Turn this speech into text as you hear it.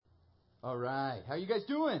All right. How you guys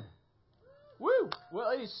doing? Woo!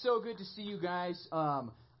 Well, it is so good to see you guys.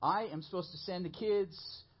 I am supposed to send the kids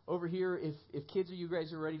over here. If kids or you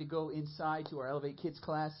guys are ready to go inside to our Elevate Kids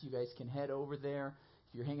class, you guys can head over there.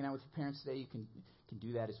 If you're hanging out with your parents today, you can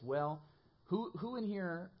do that as well. Who in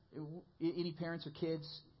here, any parents or kids,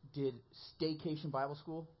 did Staycation Bible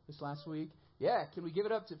School this last week? Yeah, can we give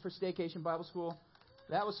it up for Staycation Bible School?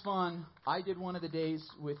 That was fun. I did one of the days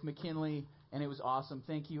with McKinley, and it was awesome.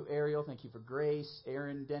 Thank you, Ariel. Thank you for Grace,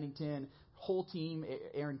 Aaron Dennington, whole team,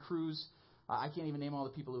 Aaron Cruz. I can't even name all the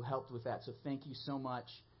people who helped with that, so thank you so much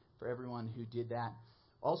for everyone who did that.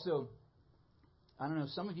 Also, I don't know,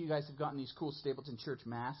 some of you guys have gotten these cool Stapleton Church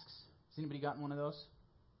masks. Has anybody gotten one of those?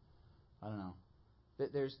 I don't know.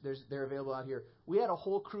 They're available out here. We had a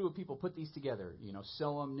whole crew of people put these together. You know,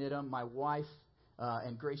 sew them, knit them. My wife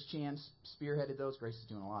and Grace Chan spearheaded those. Grace is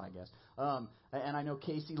doing a lot, I guess. And I know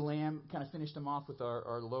Casey Lamb kind of finished them off with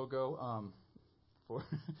our logo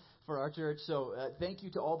for our church. So thank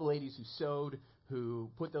you to all the ladies who sewed,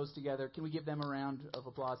 who put those together. Can we give them a round of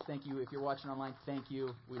applause? Thank you. If you're watching online, thank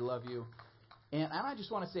you. We love you. And I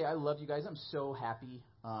just want to say I love you guys. I'm so happy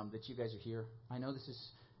that you guys are here. I know this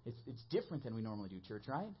is it's different than we normally do church,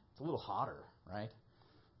 right? It's a little hotter, right?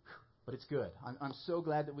 But it's good. I'm so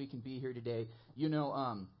glad that we can be here today. Jimmy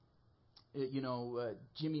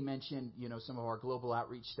mentioned, some of our global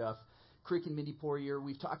outreach stuff. Crick and Mindy Poirier,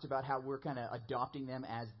 we've talked about how we're kind of adopting them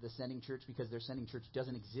as the sending church because their sending church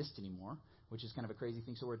doesn't exist anymore, which is kind of a crazy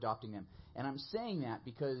thing, so we're adopting them. And I'm saying that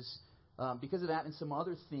because of that and some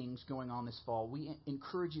other things going on this fall, we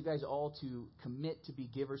encourage you guys all to commit to be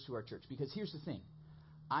givers to our church. Because here's the thing.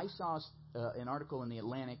 I saw an article in the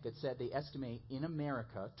Atlantic that said they estimate in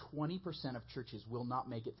America 20% of churches will not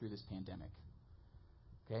make it through this pandemic.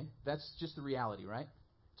 Okay? That's just the reality, right?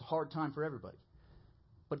 It's a hard time for everybody.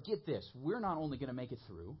 But get this. We're not only going to make it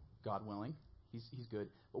through, God willing, he's good,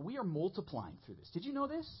 but we are multiplying through this. Did you know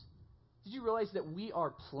this? Did you realize that we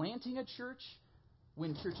are planting a church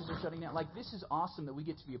when churches are shutting down? Like, this is awesome that we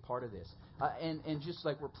get to be a part of this. And just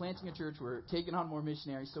like we're planting a church, we're taking on more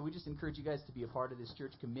missionaries. So we just encourage you guys to be a part of this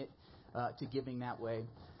church, commit to giving that way.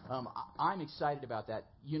 I'm excited about that.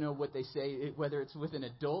 You know what they say, whether it's with an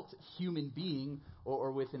adult human being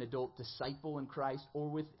or with an adult disciple in Christ or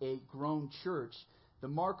with a grown church, the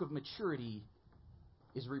mark of maturity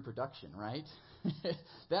is reproduction, right?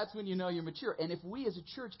 That's when you know you're mature. And if we as a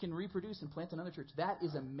church can reproduce and plant another church, that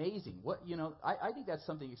is amazing. I think that's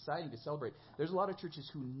something exciting to celebrate. There's a lot of churches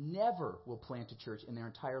who never will plant a church in their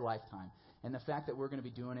entire lifetime. And the fact that we're going to be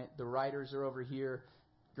doing it, the writers are over here.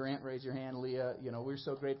 Grant, raise your hand. Leah, we're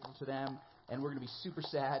so grateful to them. And we're going to be super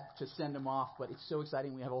sad to send them off. But it's so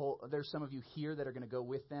exciting. There's some of you here that are going to go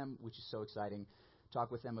with them, which is so exciting. Talk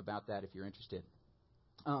with them about that if you're interested.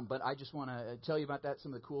 But I just want to tell you about that,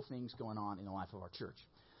 some of the cool things going on in the life of our church.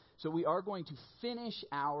 So we are going to finish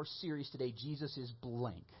our series today, Jesus is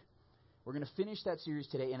Blank. We're going to finish that series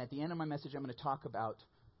today, and at the end of my message, I'm going to talk about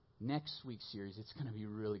next week's series. It's going to be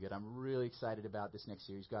really good. I'm really excited about this next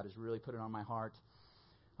series. God has really put it on my heart.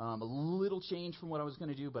 A little change from what I was going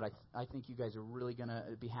to do, but I think you guys are really going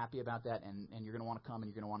to be happy about that, and you're going to want to come,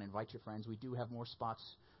 and you're going to want to invite your friends. We do have more spots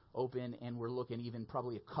open, and we're looking even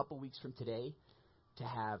probably a couple weeks from today to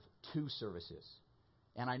have 2 services.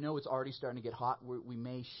 And I know it's already starting to get hot. We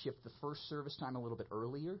may shift the first service time a little bit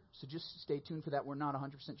earlier, so just stay tuned for that. We're not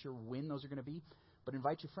 100% sure when those are going to be, but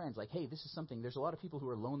invite your friends. Like, hey, this is something. There's a lot of people who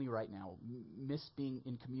are lonely right now, miss being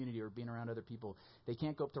in community or being around other people. They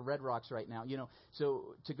can't go up to Red Rocks right now,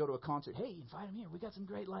 so to go to a concert, hey, invite them here. We got some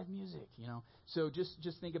great live music, So just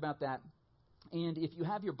think about that. And if you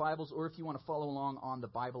have your Bibles or if you want to follow along on the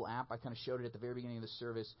Bible app, I kind of showed it at the very beginning of the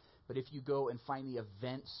service. But if you go and find the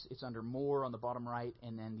events, it's under More on the bottom right,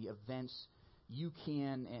 and then the events, you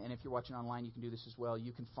can, and if you're watching online, you can do this as well.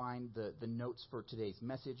 You can find the notes for today's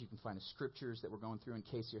message. You can find the scriptures that we're going through in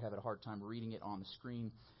case you're having a hard time reading it on the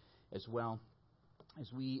screen as well.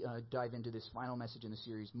 As we dive into this final message in the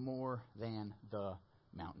series, More Than the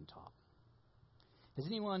Mountaintop. Has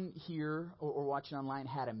anyone here or watching online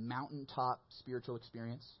had a mountaintop spiritual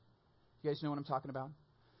experience? You guys know what I'm talking about?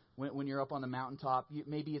 When you're up on the mountaintop,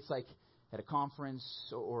 maybe it's like at a conference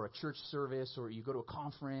or a church service, or you go to a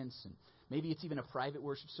conference, and maybe it's even a private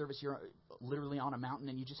worship service. You're literally on a mountain,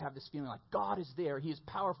 and you just have this feeling like God is there. He is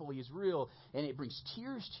powerful. He is real, and it brings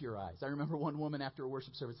tears to your eyes. I remember one woman after a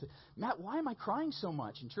worship service said, "Matt, why am I crying so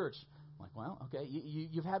much in church?" I'm like, well, okay,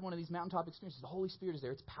 you've had one of these mountaintop experiences. The Holy Spirit is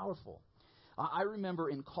there. It's powerful. I remember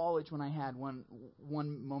in college when I had one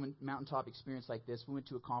moment mountaintop experience like this. We went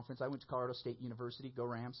to a conference. I went to Colorado State University. Go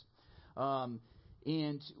Rams.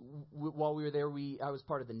 And while we were there, I was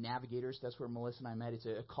part of the Navigators. That's where Melissa and I met. It's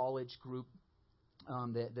a college group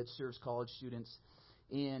that serves college students.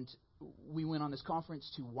 And we went on this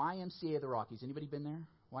conference to YMCA of the Rockies. Anybody been there?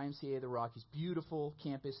 YMCA of the Rockies. Beautiful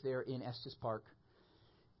campus there in Estes Park.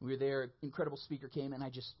 We were there. Incredible speaker came, and I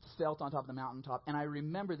just felt on top of the mountaintop. And I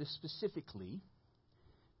remember this specifically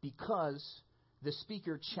because the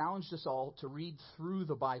speaker challenged us all to read through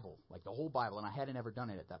the Bible, like the whole Bible. And I hadn't ever done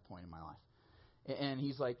it at that point in my life. And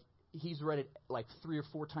he's read it like 3 or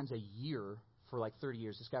 4 times a year for like 30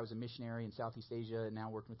 years. This guy was a missionary in Southeast Asia and now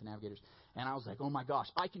working with the Navigators. And I was like, oh my gosh,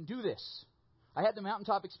 I can do this. I had the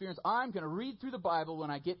mountaintop experience. I'm going to read through the Bible when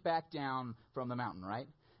I get back down from the mountain, right?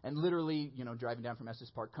 And literally, driving down from Estes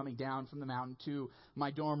Park, coming down from the mountain to my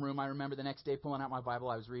dorm room, I remember the next day pulling out my Bible.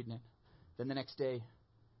 I was reading it. Then the next day,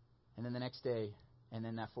 and then the next day, and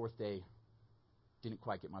then that 4th day, didn't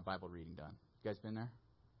quite get my Bible reading done. You guys been there?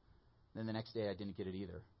 Then the next day, I didn't get it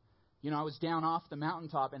either. I was down off the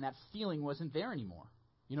mountaintop, and that feeling wasn't there anymore.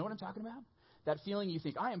 You know what I'm talking about? That feeling you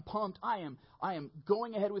think, I am pumped, I am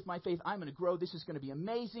going ahead with my faith, I'm going to grow, this is going to be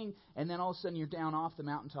amazing, and then all of a sudden you're down off the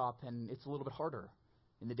mountaintop, and it's a little bit harder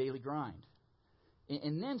in the daily grind.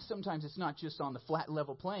 And then sometimes it's not just on the flat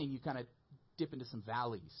level plane, you kind of dip into some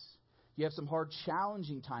valleys. You have some hard,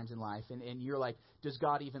 challenging times in life, and you're like, does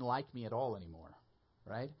God even like me at all anymore?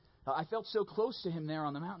 Right? I felt so close to him there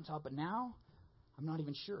on the mountaintop, but now I'm not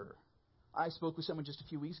even sure. I spoke with someone just a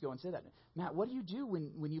few weeks ago and said that. Matt, what do you do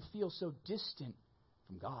when you feel so distant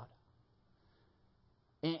from God?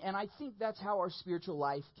 And I think that's how our spiritual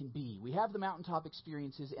life can be. We have the mountaintop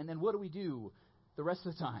experiences, and then what do we do the rest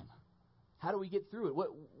of the time? How do we get through it?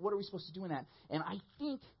 What are we supposed to do in that? And I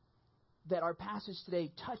think that our passage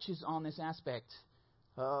today touches on this aspect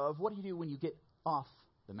of what do you do when you get off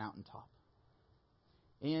the mountaintop.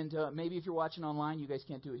 And maybe if you're watching online, you guys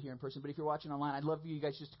can't do it here in person, but if you're watching online, I'd love for you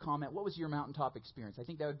guys just to comment, what was your mountaintop experience? I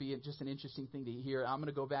think that would be just an interesting thing to hear. I'm going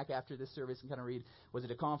to go back after this service and kind of read, was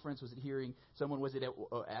it a conference? Was it hearing someone? Was it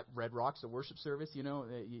at Red Rocks, a worship service,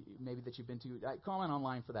 maybe that you've been to? Comment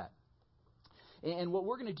online for that. And what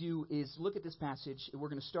we're going to do is look at this passage. We're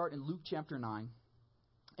going to start in Luke chapter 9,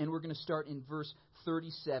 and we're going to start in verse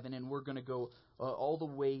 37, and we're going to go all the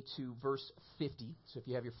way to verse 50. So if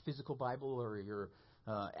you have your physical Bible or your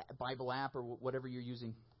Bible app or whatever you're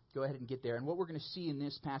using, go ahead and get there. And what we're going to see in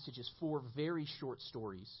this passage is 4 very short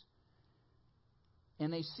stories.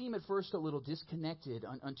 And they seem at first a little disconnected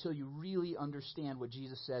until you really understand what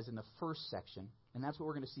Jesus says in the first section. And that's what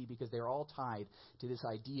we're going to see because they're all tied to this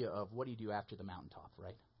idea of what do you do after the mountaintop,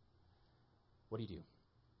 right? What do you do?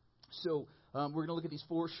 So we're going to look at these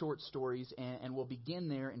 4 short stories, and we'll begin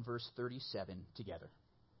there in verse 37 together.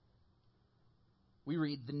 We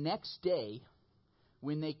read, the next day,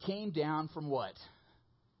 when they came down from what?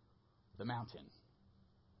 The mountain.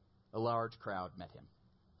 A large crowd met him.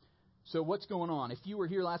 So what's going on? If you were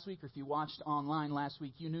here last week or if you watched online last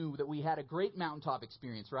week, you knew that we had a great mountaintop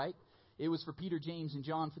experience, right? It was for Peter, James, and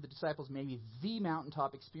John, for the disciples, maybe the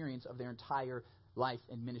mountaintop experience of their entire life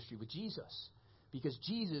and ministry with Jesus. Because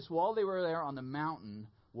Jesus, while they were there on the mountain,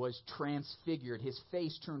 was transfigured. His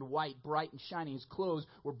face turned white, bright and shining. His clothes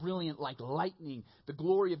were brilliant like lightning. The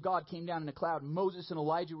glory of God came down in a cloud. Moses and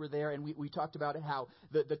Elijah were there, and we talked about how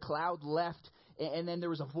the cloud left, and then there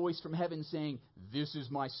was a voice from heaven saying, this is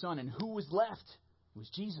my son. And who was left? It was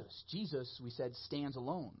Jesus. Jesus, we said, stands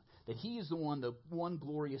alone. That he is the one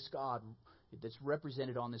glorious God that's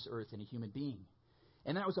represented on this earth in a human being.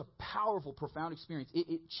 And that was a powerful, profound experience.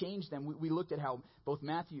 It changed them. We looked at how both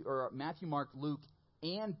Matthew, Mark, Luke,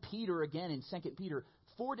 and Peter, again in 2 Peter,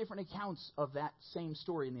 4 different accounts of that same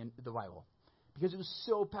story in the Bible. Because it was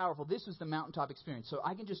so powerful. This was the mountaintop experience. So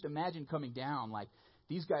I can just imagine coming down, like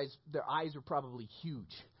these guys, their eyes are probably huge.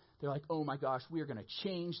 They're like, oh my gosh, we are going to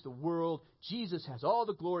change the world. Jesus has all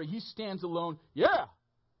the glory. He stands alone. Yeah!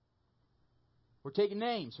 We're taking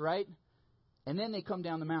names, right? And then they come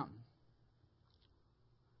down the mountain.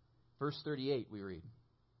 Verse 38, we read,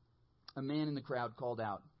 a man in the crowd called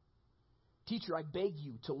out, Teacher, I beg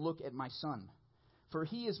you to look at my son, for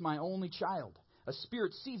he is my only child. A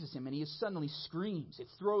spirit seizes him, and he suddenly screams. It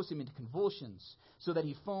throws him into convulsions, so that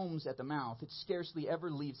he foams at the mouth. It scarcely ever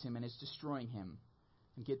leaves him and is destroying him.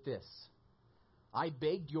 And get this, I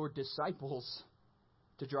begged your disciples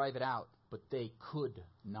to drive it out, but they could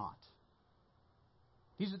not.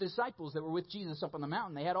 These are the disciples that were with Jesus up on the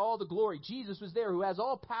mountain. They had all the glory. Jesus was there who has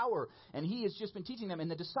all power, and he has just been teaching them.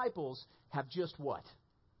 And the disciples have just what?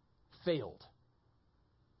 Failed.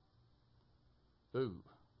 Ooh,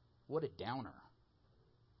 what a downer.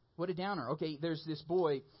 What a downer. Okay, there's this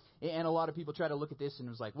boy And a lot of people try to look at this and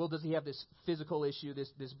it was like, well, does he have this physical issue,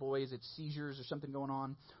 this boy? Is it seizures or something going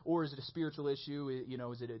on? Or is it a spiritual issue?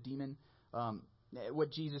 Is it a demon?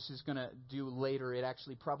 What Jesus is going to do later, it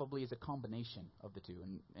actually probably is a combination of the two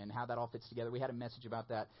and how that all fits together. We had a message about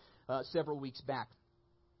that several weeks back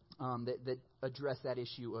that addressed that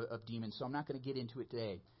issue of demons, so I'm not going to get into it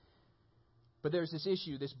today. But there's this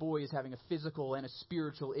issue. This boy is having a physical and a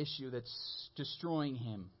spiritual issue that's destroying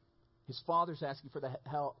him. His father's asking for the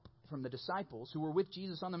help from the disciples who were with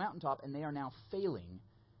Jesus on the mountaintop, and they are now failing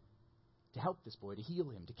to help this boy, to heal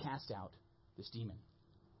him, to cast out this demon.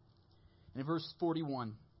 And in verse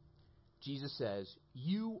 41, Jesus says,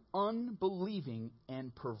 "You unbelieving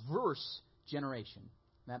and perverse generation."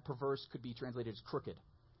 That perverse could be translated as crooked.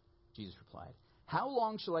 Jesus replied, "How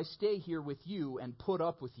long shall I stay here with you and put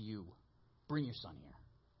up with you? Bring your son here."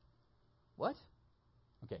 What?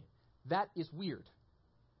 Okay, that is weird.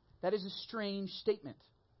 That is a strange statement.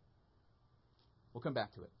 We'll come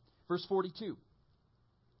back to it. Verse 42.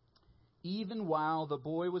 "Even while the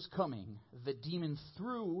boy was coming, the demon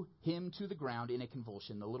threw him to the ground in a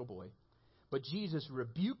convulsion," the little boy. "But Jesus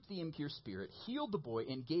rebuked the impure spirit, healed the boy,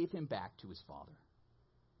 and gave him back to his father.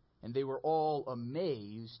 And they were all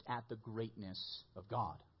amazed at the greatness of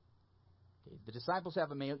God." Okay, the disciples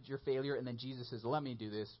have a major failure, and then Jesus says, "Let me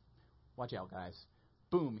do this. Watch out, guys."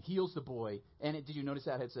 Boom, heals the boy. And did you notice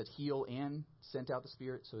that it said heal and sent out the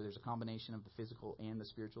spirit? So there's a combination of the physical and the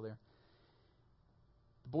spiritual there.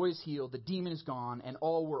 The boy is healed, the demon is gone, and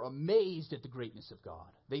all were amazed at the greatness of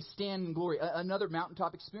God. They stand in glory. Another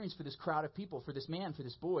mountaintop experience for this crowd of people, for this man, for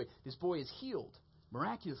this boy. This boy is healed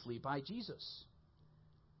miraculously by Jesus.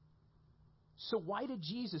 So why did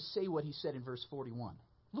Jesus say what he said in verse 41?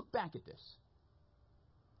 Look back at this.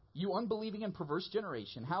 "You unbelieving and perverse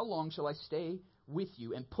generation, how long shall I stay with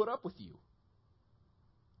you and put up with you?"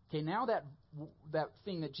 Okay, now that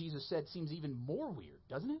thing that Jesus said seems even more weird,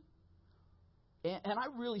 doesn't it? And I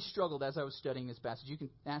really struggled as I was studying this passage. You can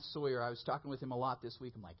ask Sawyer. I was talking with him a lot this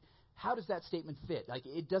week. I'm like, how does that statement fit? Like,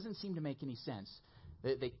 it doesn't seem to make any sense.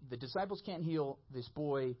 The disciples can't heal this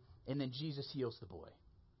boy, and then Jesus heals the boy.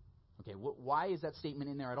 Okay, why is that statement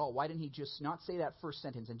in there at all? Why didn't he just not say that first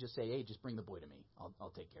sentence and just say, "Hey, just bring the boy to me. I'll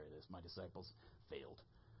take care of this. My disciples failed."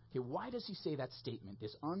 Okay, why does he say that statement,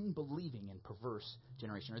 this unbelieving and perverse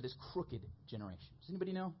generation, or this crooked generation? Does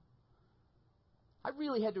anybody know? I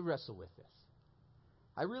really had to wrestle with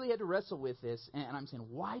this. And I'm saying,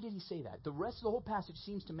 why did he say that? The rest of the whole passage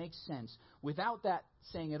seems to make sense without that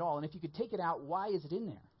saying it all. And if you could take it out, why is it in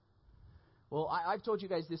there? Well, I've told you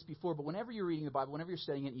guys this before, but whenever you're reading the Bible, whenever you're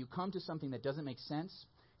studying it, and you come to something that doesn't make sense,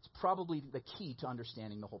 it's probably the key to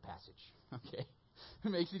understanding the whole passage. Okay? It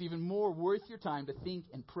makes it even more worth your time to think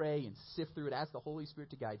and pray and sift through it, ask the Holy Spirit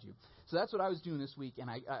to guide you. So that's what I was doing this week, and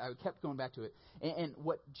I kept going back to it. And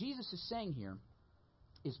what Jesus is saying here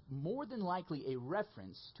is more than likely a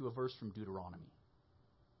reference to a verse from Deuteronomy.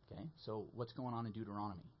 Okay? So what's going on in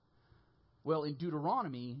Deuteronomy? Well, in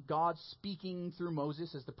Deuteronomy, God, speaking through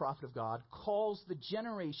Moses as the prophet of God, calls the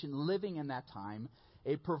generation living in that time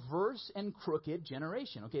a perverse and crooked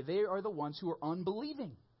generation. Okay, they are the ones who are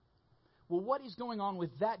unbelieving. Well, what is going on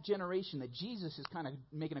with that generation that Jesus is kind of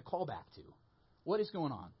making a callback to? What is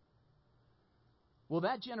going on? Well,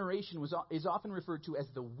 that generation is often referred to as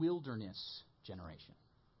the wilderness generation.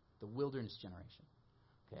 The wilderness generation.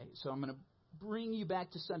 Okay, so I'm going to bring you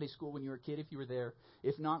back to Sunday school when you were a kid, if you were there.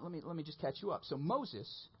 If not, let me just catch you up. So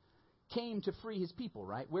Moses came to free his people,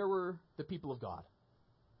 right? Where were the people of God?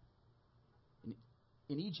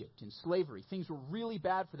 In Egypt, in slavery. Things were really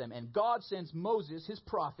bad for them. And God sends Moses, his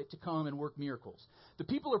prophet, to come and work miracles. The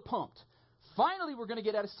people are pumped. Finally, we're going to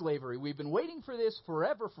get out of slavery. We've been waiting for this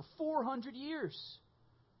forever, for 400 years.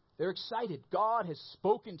 They're excited. God has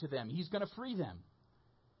spoken to them. He's going to free them.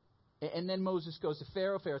 And then Moses goes to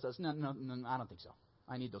Pharaoh. Pharaoh says, no, I don't think so.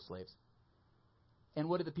 I need those slaves. And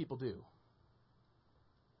what do the people do?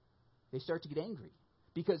 They start to get angry.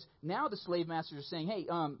 Because now the slave masters are saying, hey,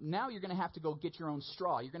 now you're going to have to go get your own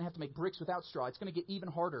straw. You're going to have to make bricks without straw. It's going to get even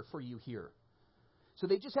harder for you here. So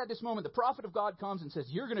they just had this moment. The prophet of God comes and says,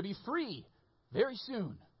 you're going to be free very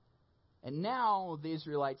soon. And now the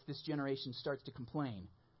Israelites, this generation, starts to complain.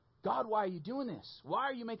 God, why are you doing this? Why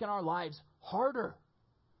are you making our lives harder?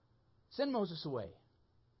 Send Moses away.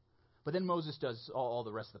 But then Moses does all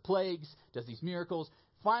the rest of the plagues, does these miracles.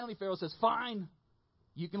 Finally, Pharaoh says, fine,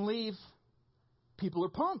 you can leave. People are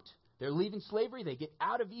pumped. They're leaving slavery. They get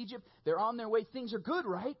out of Egypt. They're on their way. Things are good,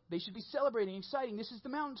 right? They should be celebrating, exciting. This is the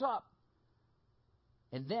mountaintop.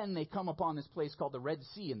 And then they come upon this place called the Red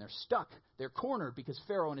Sea, and they're stuck. They're cornered because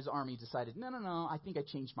Pharaoh and his army decided, no, I think I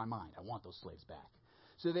changed my mind. I want those slaves back.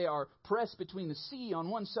 So they are pressed between the sea on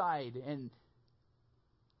one side and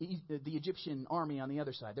the Egyptian army on the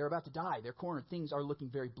other side. They're about to die. They're cornered. Things are looking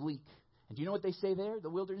very bleak. And do you know what they say there, the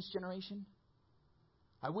wilderness generation?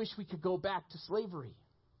 I wish we could go back to slavery.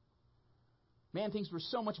 Man, things were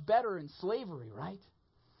so much better in slavery, right?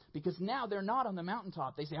 Because now they're not on the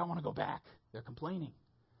mountaintop. They say, I want to go back. They're complaining.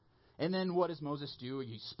 And then what does Moses do?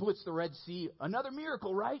 He splits the Red Sea. Another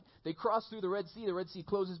miracle, right? They cross through the Red Sea. The Red Sea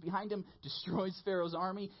closes behind them, destroys Pharaoh's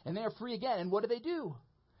army, and they are free again. And what do?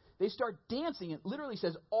 They start dancing. It literally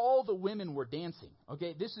says all the women were dancing.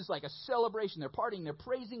 Okay, this is like a celebration. They're partying. They're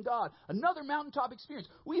praising God. Another mountaintop experience.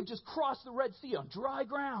 We have just crossed the Red Sea on dry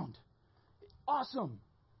ground. Awesome.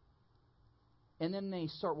 And then they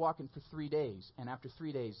start walking for 3 days. And after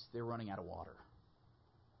 3 days, they're running out of water.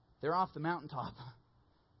 They're off the mountaintop.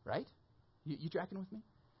 Right? You tracking with me?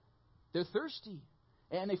 They're thirsty.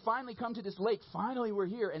 And they finally come to this lake. Finally, we're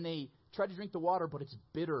here. And they try to drink the water, but it's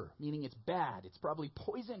bitter, meaning it's bad. It's probably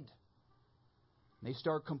poisoned. And they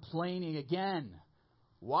start complaining again.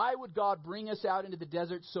 Why would God bring us out into the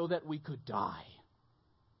desert so that we could die?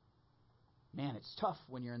 Man, it's tough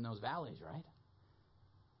when you're in those valleys, right?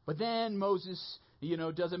 But then Moses,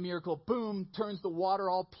 does a miracle. Boom, turns the water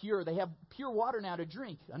all pure. They have pure water now to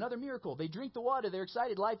drink. Another miracle. They drink the water. They're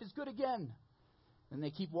excited. Life is good again. And they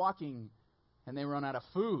keep walking, and they run out of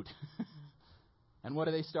food. And what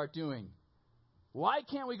do they start doing? Why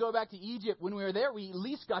can't we go back to Egypt? When we were there, we at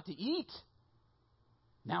least got to eat.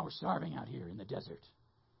 Now we're starving out here in the desert,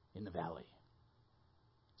 in the valley.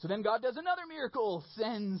 So then God does another miracle,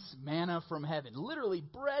 sends manna from heaven. Literally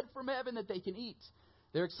bread from heaven that they can eat.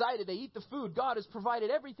 They're excited. They eat the food. God has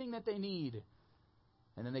provided everything that they need.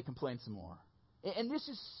 And then they complain some more. And this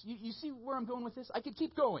is, you see where I'm going with this? I could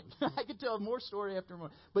keep going. I could tell more story after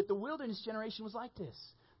more. But the wilderness generation was like this.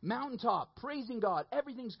 Mountaintop, praising God.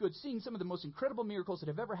 Everything's good. Seeing some of the most incredible miracles that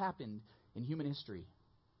have ever happened in human history.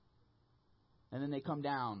 And then they come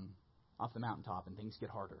down off the mountaintop and things get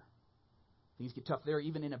harder. Things get tough. They're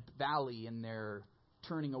even in a valley and they're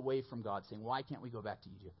turning away from God, saying, why can't we go back to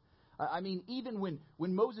Egypt? I mean, even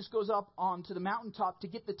when Moses goes up onto the mountaintop to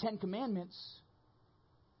get the 10 Commandments,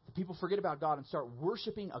 the people forget about God and start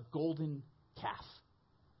worshiping a golden calf.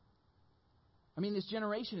 I mean, this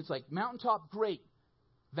generation, it's like mountaintop, great.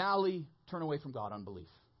 Valley, turn away from God, unbelief.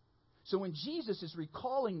 So when Jesus is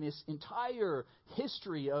recalling this entire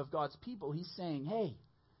history of God's people, he's saying, hey,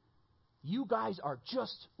 you guys are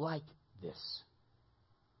just like this.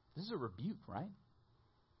 This is a rebuke, right?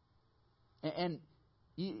 And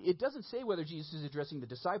it doesn't say whether Jesus is addressing the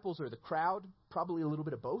disciples or the crowd, probably a little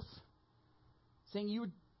bit of both. Saying, you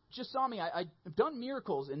just saw me, I've done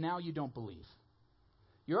miracles, and now you don't believe.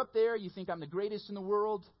 You're up there, you think I'm the greatest in the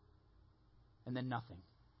world, and then nothing.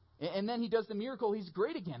 And then he does the miracle, he's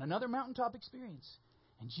great again, another mountaintop experience.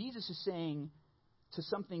 And Jesus is saying to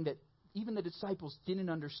something that even the disciples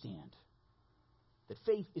didn't understand, that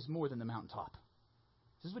faith is more than the mountaintop.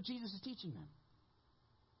 This is what Jesus is teaching them.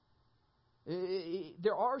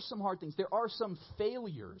 There are some hard things. There are some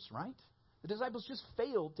failures, right? The disciples just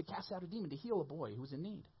failed to cast out a demon, to heal a boy who was in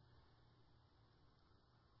need.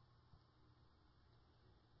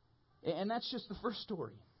 And that's just the first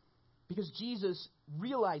story. Because Jesus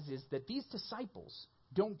realizes that these disciples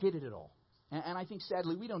don't get it at all. And I think,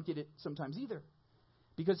 sadly, we don't get it sometimes either.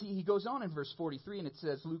 Because he goes on in verse 43, and it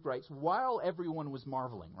says, Luke writes, while everyone was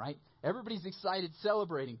marveling, right? Everybody's excited,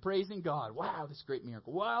 celebrating, praising God. Wow, this great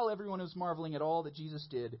miracle. While everyone was marveling at all that Jesus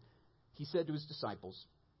did, he said to his disciples,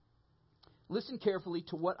 listen carefully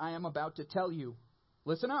to what I am about to tell you.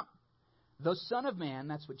 Listen up. The Son of Man,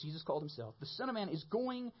 that's what Jesus called himself, the Son of Man is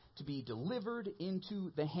going to be delivered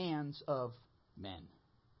into the hands of men.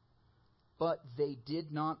 But they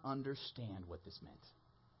did not understand what this meant.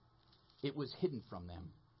 It was hidden from them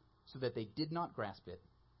so that they did not grasp it,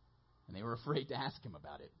 and they were afraid to ask him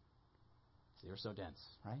about it. They were so dense,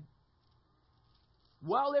 right?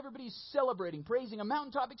 While everybody's celebrating, praising a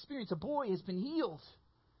mountaintop experience, a boy has been healed.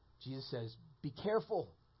 Jesus says, be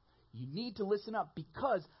careful. You need to listen up,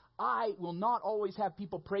 because I will not always have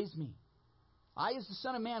people praise me. I, as the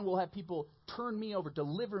Son of Man, will have people turn me over,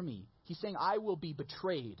 deliver me. He's saying, I will be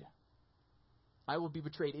betrayed. I will be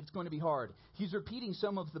betrayed. It's going to be hard. He's repeating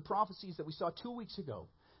some of the prophecies that we saw 2 weeks ago.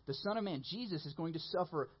 The Son of Man, Jesus, is going to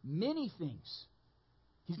suffer many things.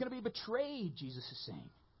 He's going to be betrayed, Jesus is saying.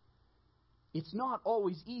 It's not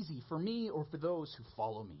always easy for me or for those who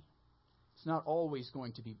follow me. It's not always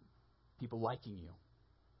going to be people liking you.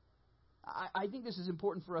 I think this is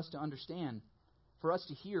important for us to understand, for us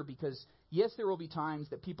to hear, because, yes, there will be times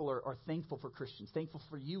that people are thankful for Christians, thankful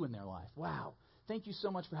for you in their life. Wow, thank you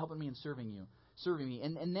so much for helping me and serving me.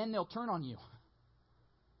 And then they'll turn on you.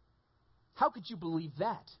 How could you believe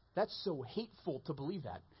that? That's so hateful to believe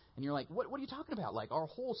that. And you're like, what are you talking about? Like, our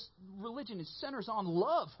whole religion centers on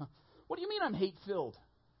love. What do you mean I'm hate-filled?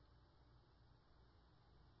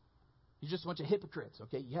 You're just a bunch of hypocrites,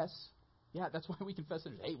 okay? Yes. Yeah, that's why we confess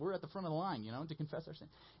sinners. Hey, we're at the front of the line, to confess our sin.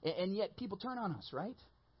 And yet people turn on us, right?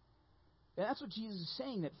 And that's what Jesus is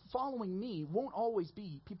saying, that following me won't always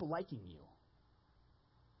be people liking you.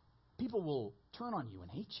 People will turn on you and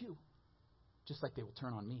hate you, just like they will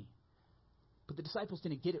turn on me. But the disciples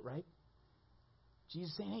didn't get it, right?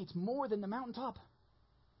 Jesus is saying, hey, it's more than the mountaintop.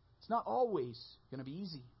 It's not always going to be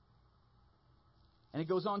easy. And it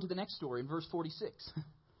goes on to the next story in verse 46.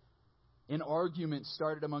 An argument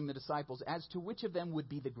started among the disciples as to which of them would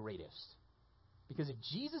be the greatest. Because if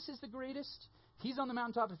Jesus is the greatest, he's on the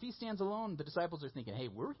mountaintop. If he stands alone, the disciples are thinking, hey,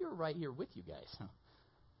 we're here right here with you guys.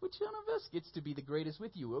 Which one of us gets to be the greatest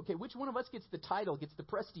with you? Okay, which one of us gets the title, gets the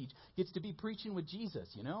prestige, gets to be preaching with Jesus,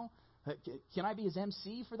 Can I be his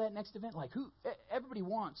MC for that next event? Like, everybody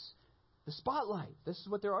wants the spotlight. This is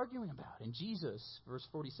what they're arguing about. And Jesus, verse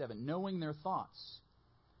 47, knowing their thoughts,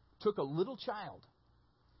 took a little child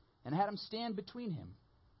and had him stand between him.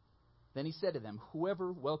 Then he said to them,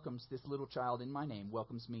 whoever welcomes this little child in my name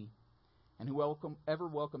welcomes me. And whoever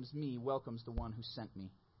welcomes me welcomes the one who sent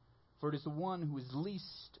me. For it is the one who is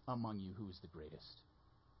least among you who is the greatest.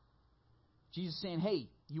 Jesus is saying, hey,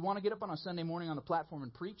 you want to get up on a Sunday morning on the platform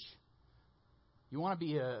and preach? You want to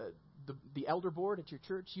be the elder board at your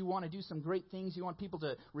church? You want to do some great things? You want people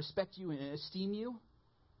to respect you and esteem you?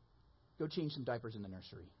 Go change some diapers in the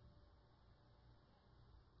nursery.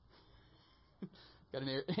 Got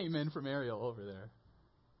an amen from Ariel over there.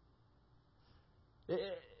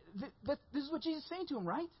 This is what Jesus is saying to him,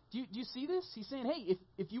 right? Do you see this? He's saying, hey,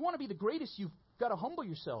 if you want to be the greatest, you've got to humble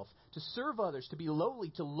yourself, to serve others, to be lowly,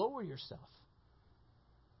 to lower yourself.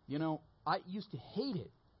 I used to hate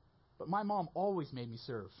it, but my mom always made me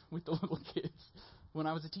serve with the little kids when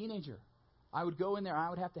I was a teenager. I would go in there, I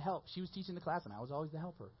would have to help. She was teaching the class, and I was always the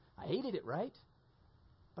helper. I hated it, right?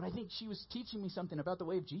 But I think she was teaching me something about the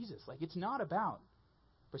way of Jesus. Like, it's not about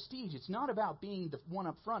prestige. It's not about being the one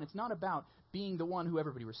up front. It's not about being the one who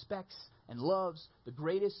everybody respects and loves, the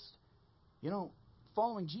greatest.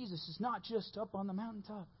 Following Jesus is not just up on the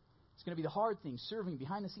mountaintop. It's going to be the hard things, serving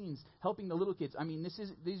behind the scenes, helping the little kids. I mean,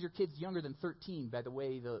 these are kids younger than 13, by the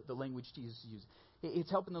way, the language Jesus used. It's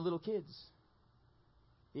helping the little kids.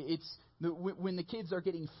 When the kids are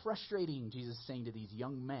getting frustrating, Jesus is saying to these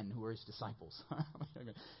young men who are his disciples,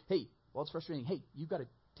 hey, while it's frustrating, hey, you've got to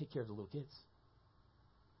take care of the little kids.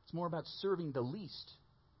 It's more about serving the least,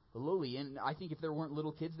 the lowly. And I think if there weren't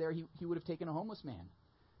little kids there, he would have taken a homeless man.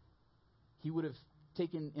 He would have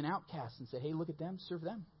taken an outcast and said, hey, look at them, serve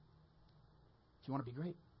them. If you want to be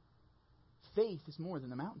great. Faith is more than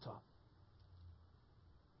the mountaintop.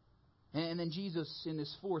 And then Jesus, in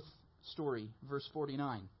this fourth story, verse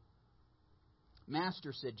 49.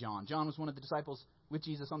 Master, said John. John was one of the disciples with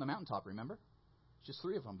Jesus on the mountaintop, remember? Just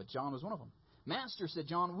 3 of them, but John was one of them. Master, said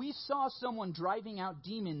John, we saw someone driving out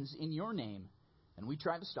demons in your name, and we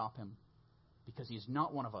tried to stop him because he is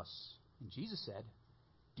not one of us. And Jesus said,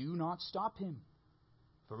 do not stop him,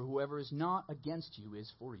 for whoever is not against you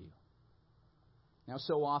is for you. Now,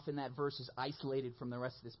 so often that verse is isolated from the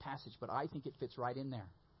rest of this passage, but I think it fits right in there.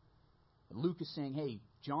 Luke is saying, hey,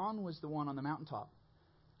 John was the one on the mountaintop.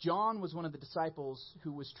 John was one of the disciples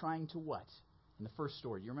who was trying to what? In the first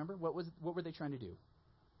story, you remember? What were they trying to do?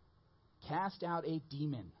 Cast out a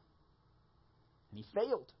demon. And he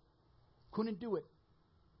failed. Couldn't do it.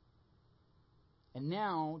 And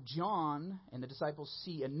now John and the disciples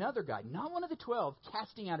see another guy, not one of the 12,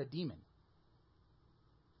 casting out a demon.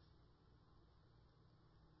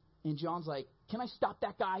 And John's like, can I stop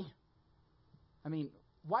that guy? I mean,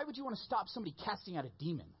 why would you want to stop somebody casting out a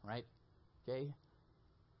demon, right? Okay?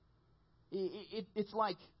 It's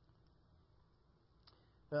like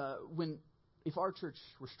if our church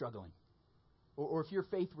were struggling, or if your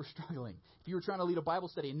faith were struggling, if you were trying to lead a Bible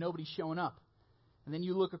study and nobody's showing up, and then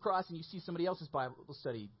you look across and you see somebody else's Bible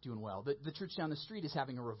study doing well. The church down the street is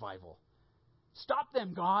having a revival. Stop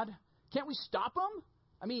them, God. Can't we stop them?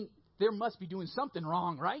 I mean, there must be doing something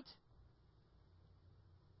wrong, right?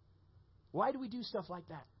 Why do we do stuff like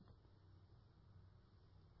that?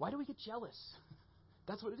 Why do we get jealous?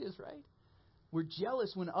 That's what it is, right? We're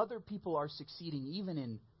jealous when other people are succeeding, even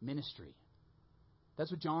in ministry. That's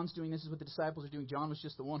what John's doing. This is what the disciples are doing. John was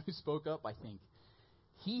just the one who spoke up, I think.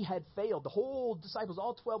 He had failed. The whole disciples,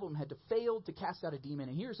 all 12 of them, had to fail to cast out a demon.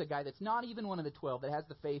 And here's a guy that's not even one of the 12 that has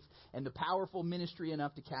the faith and the powerful ministry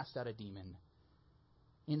enough to cast out a demon.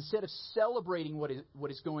 Instead of celebrating what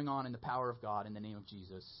is going on in the power of God in the name of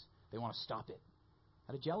Jesus, they want to stop it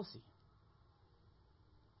out of jealousy.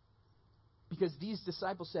 Because these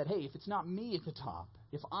disciples said, hey, if it's not me at the top,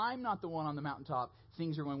 if I'm not the one on the mountaintop,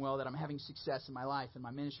 things are going well, that I'm having success in my life and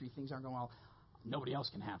my ministry, things aren't going well, nobody else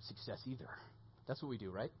can have success either. That's what we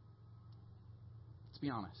do, right? Let's be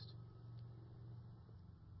honest.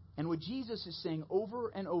 And what Jesus is saying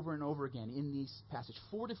over and over and over again in these passages,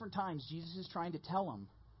 4 different times, Jesus is trying to tell them,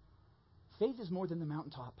 faith is more than the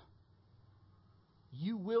mountaintop.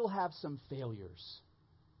 You will have some failures.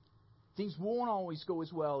 Things won't always go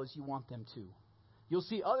as well as you want them to. You'll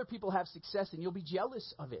see other people have success and you'll be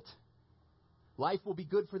jealous of it. Life will be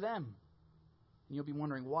good for them. And you'll be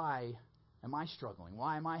wondering, why am I struggling?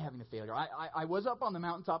 Why am I having a failure? I was up on the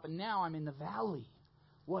mountaintop and now I'm in the valley.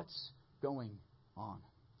 What's going on?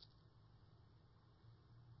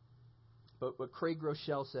 But what Craig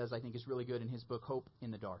Groeschel says, I think, is really good in his book, Hope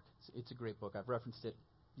in the Dark. It's a great book. I've referenced it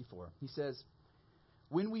before. He says,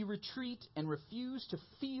 when we retreat and refuse to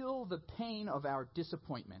feel the pain of our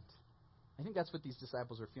disappointment, I think that's what these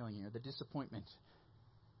disciples are feeling here, the disappointment,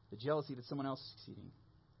 the jealousy that someone else is succeeding.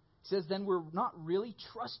 He says, then we're not really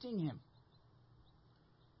trusting him.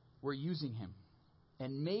 We're using him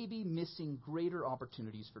and maybe missing greater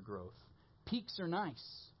opportunities for growth. Peaks are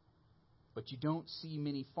nice, but you don't see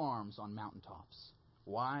many farms on mountaintops.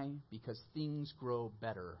 Why? Because things grow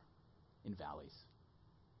better in valleys.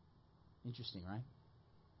 Interesting, right?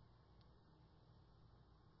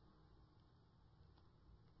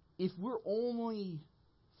 If we're only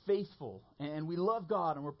faithful and we love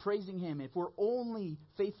God and we're praising him, if we're only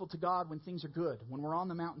faithful to God when things are good, when we're on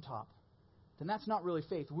the mountaintop, then that's not really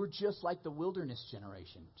faith. We're just like the wilderness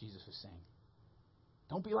generation, Jesus was saying.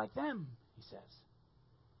 Don't be like them, he says.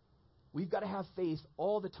 We've got to have faith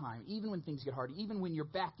all the time, even when things get hard, even when your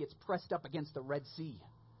back gets pressed up against the Red Sea,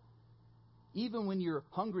 even when you're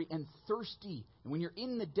hungry and thirsty, and when you're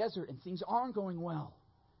in the desert and things aren't going well.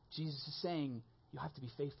 Jesus is saying, you have to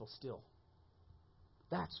be faithful still.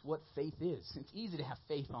 That's what faith is. It's easy to have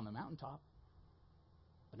faith on the mountaintop,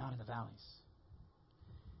 but not in the valleys.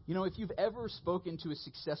 You know, if you've ever spoken to a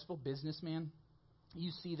successful businessman,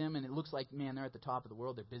 you see them and it looks like, man, they're at the top of the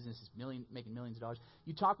world. Their business is making millions of dollars.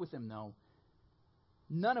 You talk with them, though.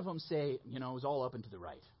 None of them say, you know, it was all up and to the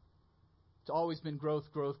right. It's always been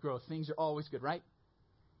growth, growth, growth. Things are always good, right?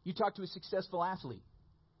 You talk to a successful athlete.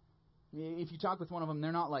 If you talk with one of them,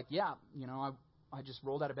 they're not like, yeah, you know, I just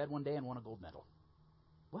rolled out of bed one day and won a gold medal.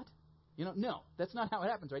 What? You know, no, that's not how it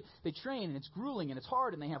happens, right? They train and it's grueling and it's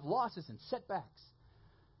hard and they have losses and setbacks.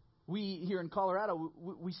 We, here in Colorado,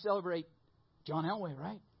 we celebrate John Elway,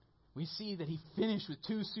 right? We see that he finished with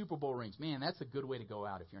 2 Super Bowl rings. Man, that's a good way to go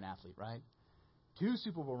out if you're an athlete, right? 2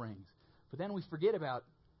 Super Bowl rings. But then we forget about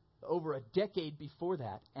over a decade before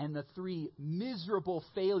that and the 3 miserable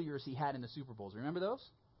failures he had in the Super Bowls. Remember those?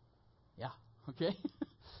 Yeah, okay.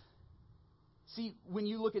 See, when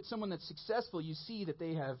you look at someone that's successful, you see that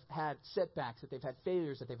they have had setbacks, that they've had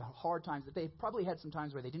failures, that they've had hard times, that they've probably had some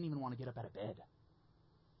times where they didn't even want to get up out of bed.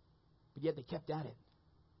 But yet they kept at it.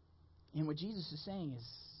 And what Jesus is saying is,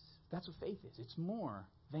 that's what faith is. It's more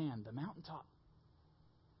than the mountaintop.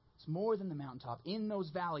 It's more than the mountaintop. In those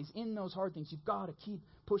valleys, in those hard things, you've got to keep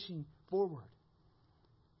pushing forward.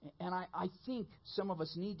 And I think some of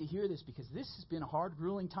us need to hear this because this has been a hard,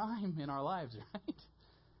 grueling time in our lives, right?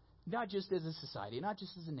 Not just as a society, not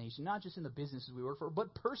just as a nation, not just in the businesses we work for,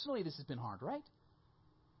 but personally this has been hard, right?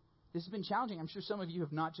 This has been challenging. I'm sure some of you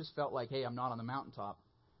have not just felt like, hey, I'm not on the mountaintop,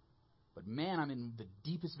 but man, I'm in the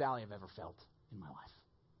deepest valley I've ever felt in my life.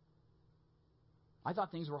 I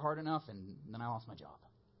thought things were hard enough, and then I lost my job.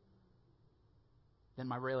 Then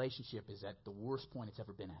my relationship is at the worst point it's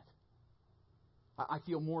ever been at. I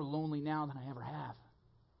feel more lonely now than I ever have.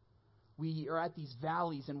 We are at these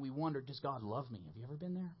valleys and we wonder, does God love me? Have you ever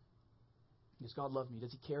been there? Does God love me?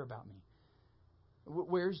 Does he care about me?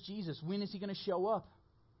 Where's Jesus? When is he going to show up?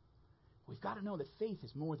 We've got to know that faith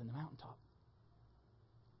is more than the mountaintop.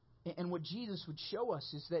 And what Jesus would show us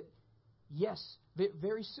is that, yes,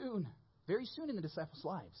 very soon in the disciples'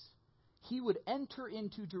 lives, he would enter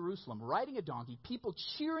into Jerusalem riding a donkey, people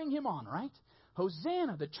cheering him on, right?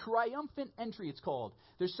 Hosanna, the triumphant entry it's called.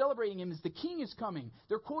 They're celebrating him as the king is coming.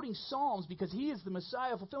 They're quoting Psalms because he is the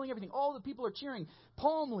Messiah, fulfilling everything. All the people are cheering.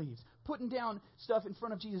 Palm leaves, putting down stuff in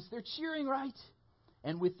front of Jesus. They're cheering, right?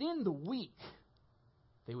 And within the week,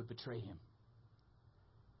 they would betray him.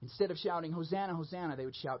 Instead of shouting, Hosanna, Hosanna, they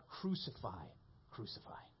would shout, Crucify,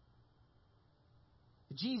 Crucify.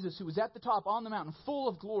 Jesus, who was at the top on the mountain, full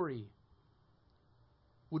of glory,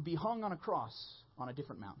 would be hung on a cross on a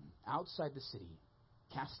different mountain, outside the city,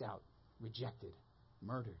 cast out, rejected,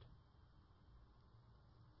 murdered.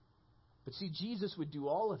 But see, Jesus would do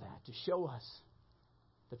all of that to show us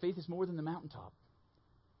that faith is more than the mountaintop.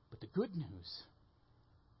 But the good news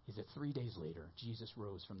is that 3 days later, Jesus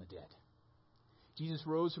rose from the dead. Jesus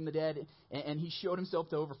rose from the dead, and he showed himself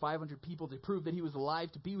to over 500 people to prove that he was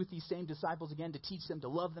alive, to be with these same disciples again, to teach them, to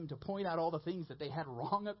love them, to point out all the things that they had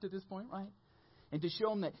wrong up to this point, right? And to show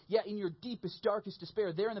them that, in your deepest, darkest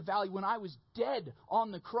despair, there in the valley, when I was dead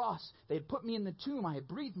on the cross, they had put me in the tomb, I had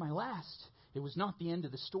breathed my last. It was not the end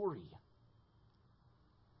of the story.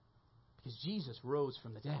 Because Jesus rose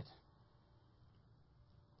from the dead.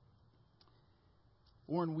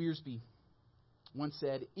 Warren Wiersbe once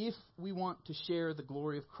said, if we want to share the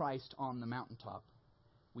glory of Christ on the mountaintop,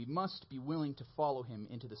 we must be willing to follow him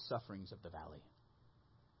into the sufferings of the valley.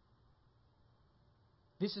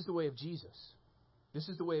 This is the way of Jesus. This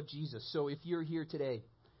is the way of Jesus. So if you're here today,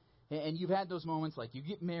 and you've had those moments like you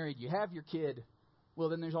get married, you have your kid, well,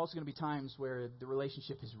 then there's also going to be times where the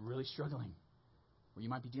relationship is really struggling, where you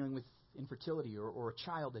might be dealing with infertility or a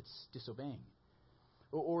child that's disobeying.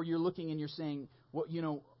 Or you're looking and you're saying, well,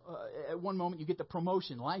 at one moment you get the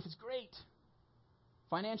promotion. Life is great.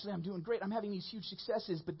 Financially, I'm doing great. I'm having these huge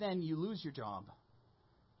successes, but then you lose your job.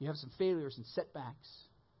 You have some failures and setbacks,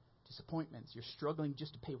 disappointments. You're struggling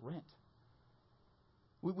just to pay rent.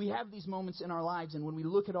 We have these moments in our lives, and when we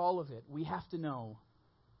look at all of it, we have to know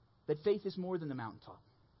that faith is more than the mountaintop.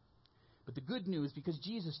 But the good news, because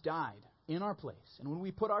Jesus died in our place, and when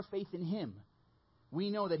we put our faith in him, we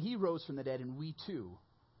know that he rose from the dead, and we too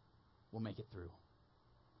will make it through.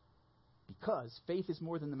 Because faith is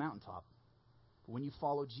more than the mountaintop. But when you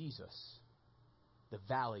follow Jesus, the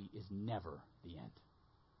valley is never the end.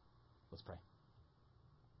 Let's pray.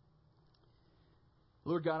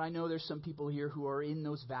 Lord God, I know there's some people here who are in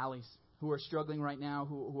those valleys, who are struggling right now,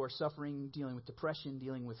 who are suffering, dealing with depression,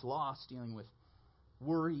 dealing with loss, dealing with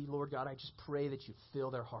worry. Lord God, I just pray that you'd fill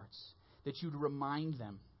their hearts, that you'd remind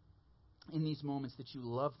them in these moments that you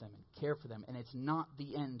love them and care for them, and it's not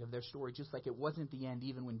the end of their story, just like it wasn't the end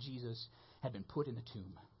even when Jesus had been put in the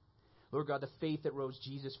tomb. Lord God, the faith that rose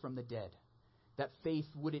Jesus from the dead, that faith,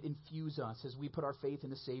 would it infuse us as we put our faith in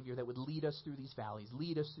the Savior that would lead us through these valleys,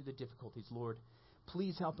 lead us through the difficulties. Lord,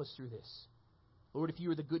 please help us through this. Lord, if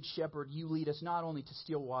you are the good shepherd, you lead us not only to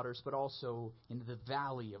still waters, but also into the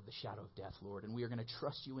valley of the shadow of death, Lord. And we are going to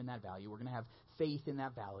trust you in that valley. We're going to have faith in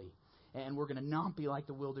that valley. And we're going to not be like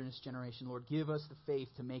the wilderness generation. Lord, give us the faith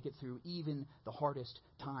to make it through even the hardest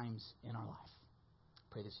times in our life.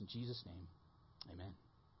 Pray this in Jesus' name. Amen.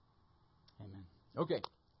 Amen. Okay.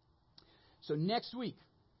 So next week,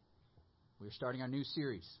 we're starting our new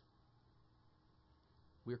series.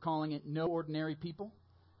 We're calling it No Ordinary People.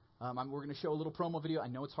 We're going to show a little promo video. I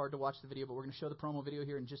know it's hard to watch the video, but we're going to show the promo video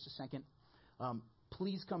here in just a second.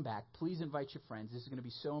 Please come back. Please invite your friends. This is going to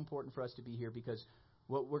be so important for us to be here because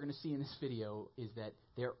what we're going to see in this video is that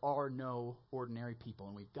there are no ordinary people,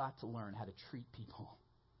 and we've got to learn how to treat people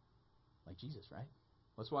like Jesus, right?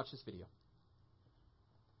 Let's watch this video.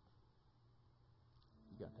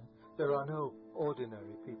 You got that? There are no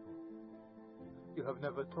ordinary people. You have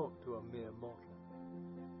never talked to a mere mortal.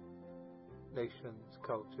 Nations,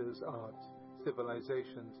 cultures, arts,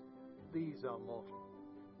 civilizations, these are mortal.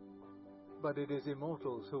 But it is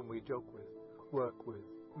immortals whom we joke with, work with,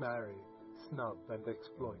 marry, snub and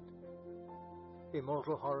exploit.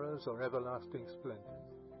 Immortal horrors or everlasting splendors.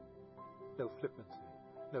 No flippancy,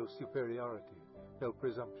 no superiority, no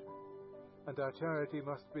presumption. And our charity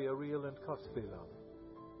must be a real and costly love.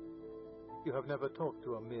 You have never talked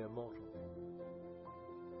to a mere mortal.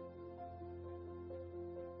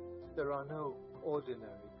 There are no ordinary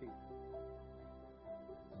people.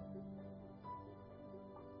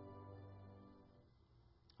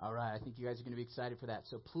 All right, I think you guys are going to be excited for that.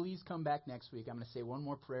 So please come back next week. I'm going to say one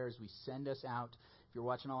more prayer as we send us out. If you're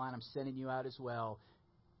watching online, I'm sending you out as well.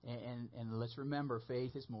 And let's remember,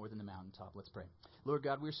 faith is more than the mountaintop. Let's pray. Lord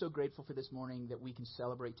God, we're so grateful for this morning that we can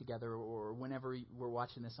celebrate together, or whenever we're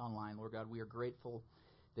watching this online. Lord God, we are grateful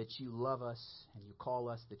that you love us and you call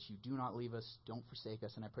us, that you do not leave us, don't forsake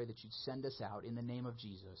us. And I pray that you'd send us out in the name of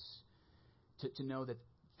Jesus to know that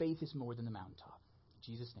faith is more than the mountaintop.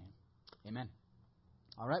 In Jesus' name, amen.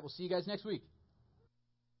 All right, we'll see you guys next week.